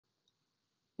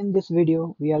In this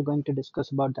video, we are going to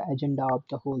discuss about the agenda of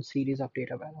the whole series of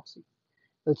data warehousing.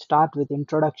 We'll start with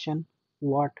introduction,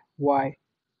 what, why,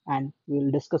 and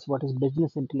we'll discuss what is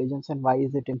business intelligence and why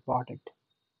is it important.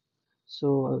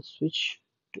 So I'll switch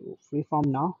to freeform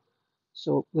now.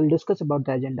 So we'll discuss about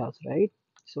the agendas, right?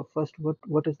 So first,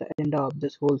 what is the agenda of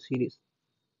this whole series?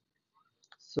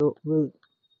 So we'll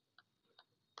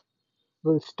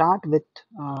start with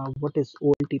what is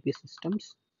OLTP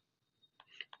systems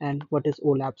and what is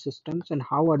OLAP systems and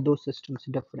how are those systems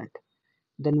different.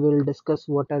 Then we'll discuss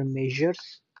what are measures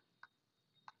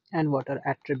and what are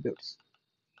attributes,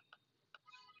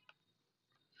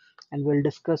 and we'll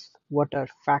discuss what are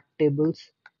fact tables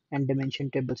and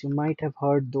dimension tables. You might have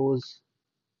heard those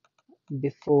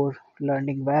before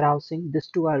learning warehousing. These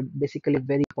two are basically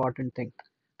very important thing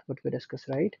what we discuss,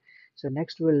 right? So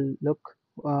next we'll look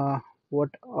what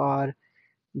are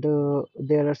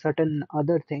there are certain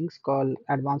other things called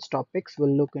advanced topics.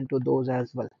 We'll look into those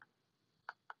as well.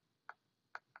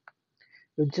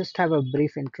 We'll just have a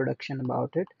brief introduction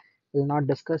about it. We'll not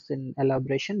discuss in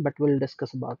elaboration, but we'll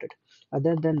discuss about it.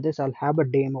 Other than this, I'll have a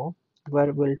demo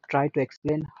where we'll try to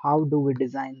explain how do we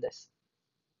design this.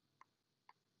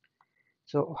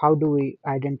 So how do we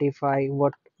identify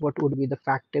what would be the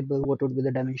fact table, what would be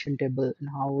the dimension table, and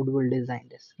how would we design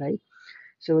this, right?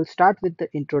 So we'll start with the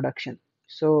introduction.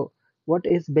 So what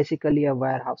is basically a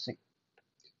warehousing?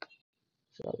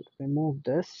 So I'll remove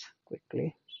this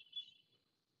quickly.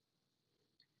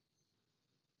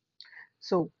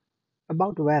 So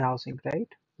about warehousing, right?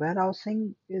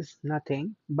 Warehousing is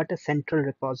nothing but a central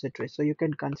repository. So you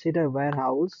can consider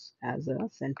warehouse as a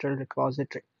central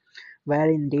repository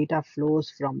wherein data flows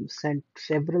from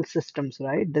several systems,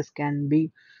 right? This can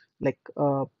be like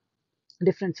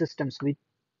different systems. We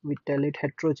tell it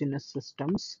heterogeneous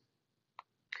systems.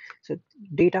 So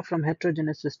data from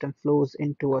heterogeneous system flows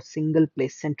into a single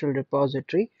place central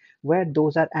repository where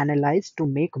those are analyzed to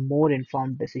make more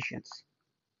informed decisions.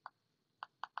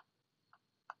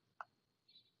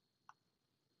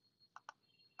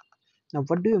 Now,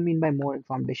 what do you mean by more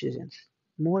informed decisions?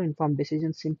 More informed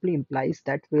decisions simply implies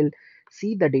that we'll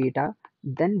see the data,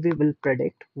 then we will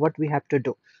predict what we have to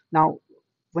do. Now,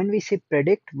 when we say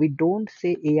predict, we don't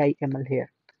say AI ML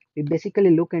here. We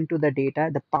basically look into the data,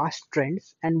 the past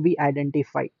trends, and we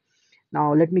identify.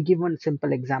 Now, let me give one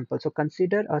simple example. So,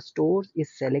 consider a store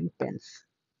is selling pens.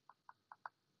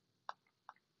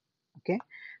 Okay.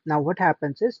 Now, what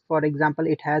happens is, for example,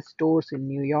 it has stores in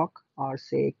New York or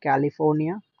say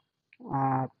California.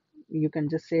 uh, you can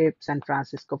just say San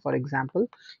Francisco, for example.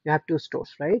 You have two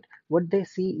stores, right? What they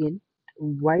see in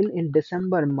while in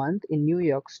December month in New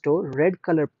York store, red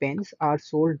color pens are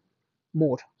sold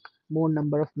more, more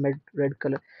number of red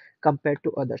color compared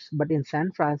to others. But in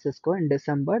San Francisco in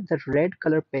December, the red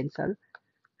color pens are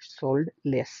sold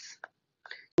less.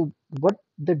 What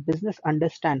the business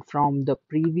understand from the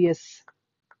previous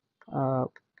uh,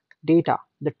 data,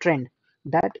 the trend,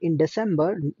 that in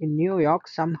December in New York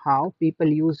somehow people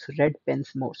use red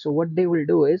pens more. So what they will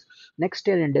do is next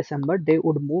year in December they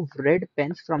would move red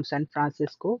pens from San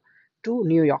Francisco to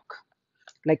New York.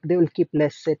 Like they will keep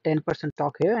less, say 10%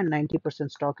 stock here and 90%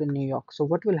 stock in New York. So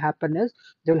what will happen is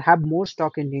they will have more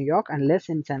stock in New York and less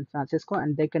in San Francisco,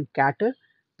 and they can cater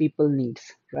people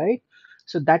needs, right?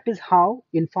 So that is how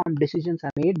informed decisions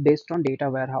are made based on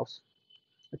data warehouse.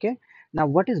 Okay. Now,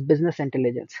 what is business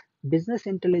intelligence? Business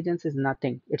intelligence is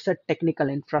nothing. It's a technical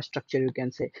infrastructure, you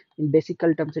can say. In basic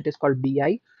terms, it is called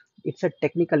BI. It's a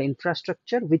technical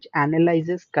infrastructure which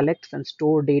analyzes, collects, and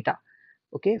store data.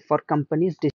 Okay, for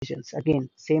companies' decisions. Again,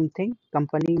 same thing.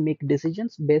 Company make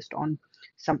decisions based on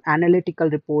some analytical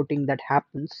reporting that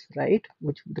happens, right?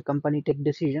 Which the company take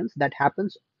decisions that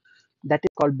happens. That is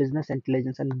called business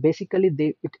intelligence, and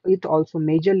basically, it also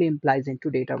majorly implies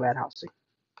into data warehousing.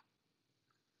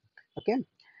 Okay,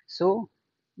 so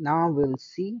now we'll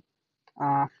see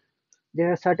uh,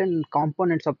 there are certain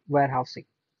components of warehousing,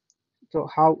 so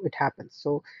how it happens.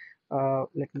 So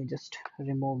let me just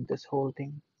remove this whole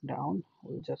thing down.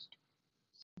 We'll just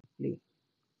leave.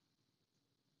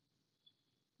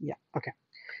 Yeah, okay.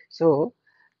 So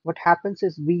what happens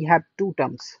is we have two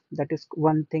terms, that is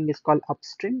one thing is called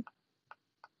upstream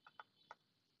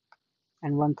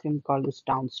and one thing called is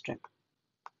downstream.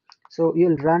 So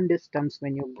you'll run these terms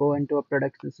when you go into a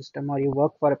production system or you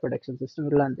work for a production system.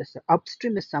 You learn this.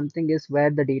 Upstream is something is where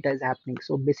the data is happening.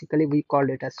 So basically we call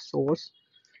it as source,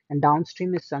 and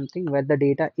downstream is something where the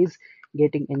data is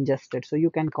getting ingested. So you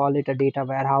can call it a data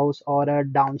warehouse or a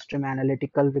downstream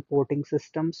analytical reporting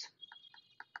systems.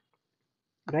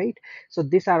 right? So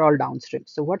these are all downstream.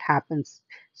 So what happens?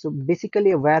 So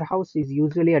basically, a warehouse is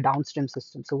usually a downstream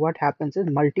system. So what happens is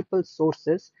multiple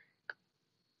sources.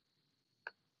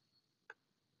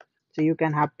 So you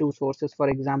can have two sources, for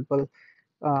example,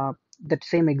 uh, that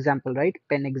same example, right?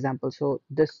 Pen example. So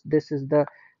this is the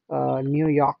New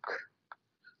York,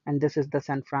 and this is the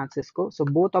San Francisco. So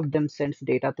both of them sends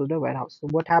data to the warehouse. So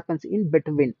what happens in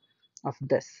between of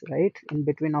this, right? In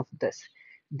between of this,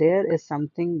 there is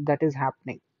something that is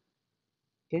happening.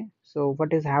 Okay. So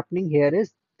what is happening here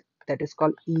is that is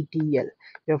called ETL.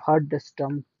 You have heard this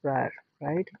term prior,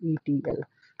 right? ETL.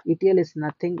 ETL is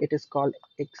nothing. It is called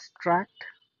extract,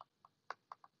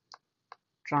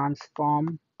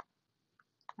 transform,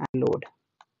 and load.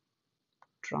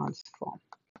 Transform.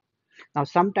 Now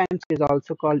sometimes it is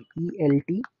also called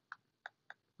ELT,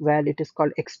 where it is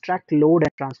called extract, load,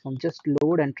 and transform. Just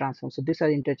load and transform. So these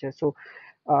are interchange. So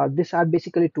these are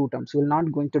basically two terms. We're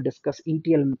not going to discuss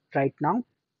ETL right now.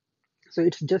 So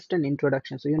it's just an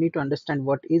introduction. So you need to understand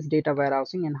what is data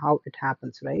warehousing and how it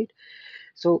happens, right?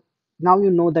 So now you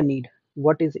know the need.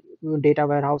 What is data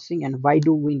warehousing and why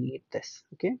do we need this?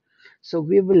 Okay. So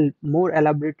we will more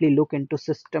elaborately look into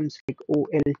systems like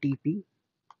OLTP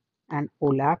and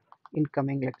OLAP in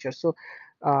coming lectures. So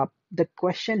the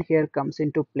question here comes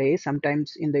into play.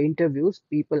 Sometimes in the interviews,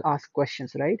 people ask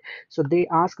questions, right? So they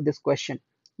ask this question.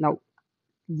 Now,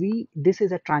 this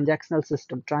is a transactional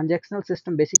system. Transactional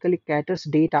system basically caters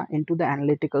data into the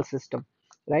analytical system,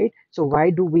 right? So why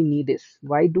do we need this?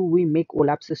 Why do we make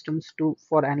OLAP systems to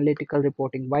for analytical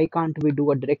reporting? Why can't we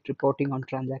do a direct reporting on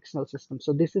transactional system?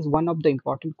 So this is one of the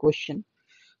important question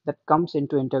that comes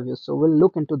into interviews. So we'll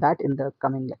look into that in the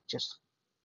coming lectures.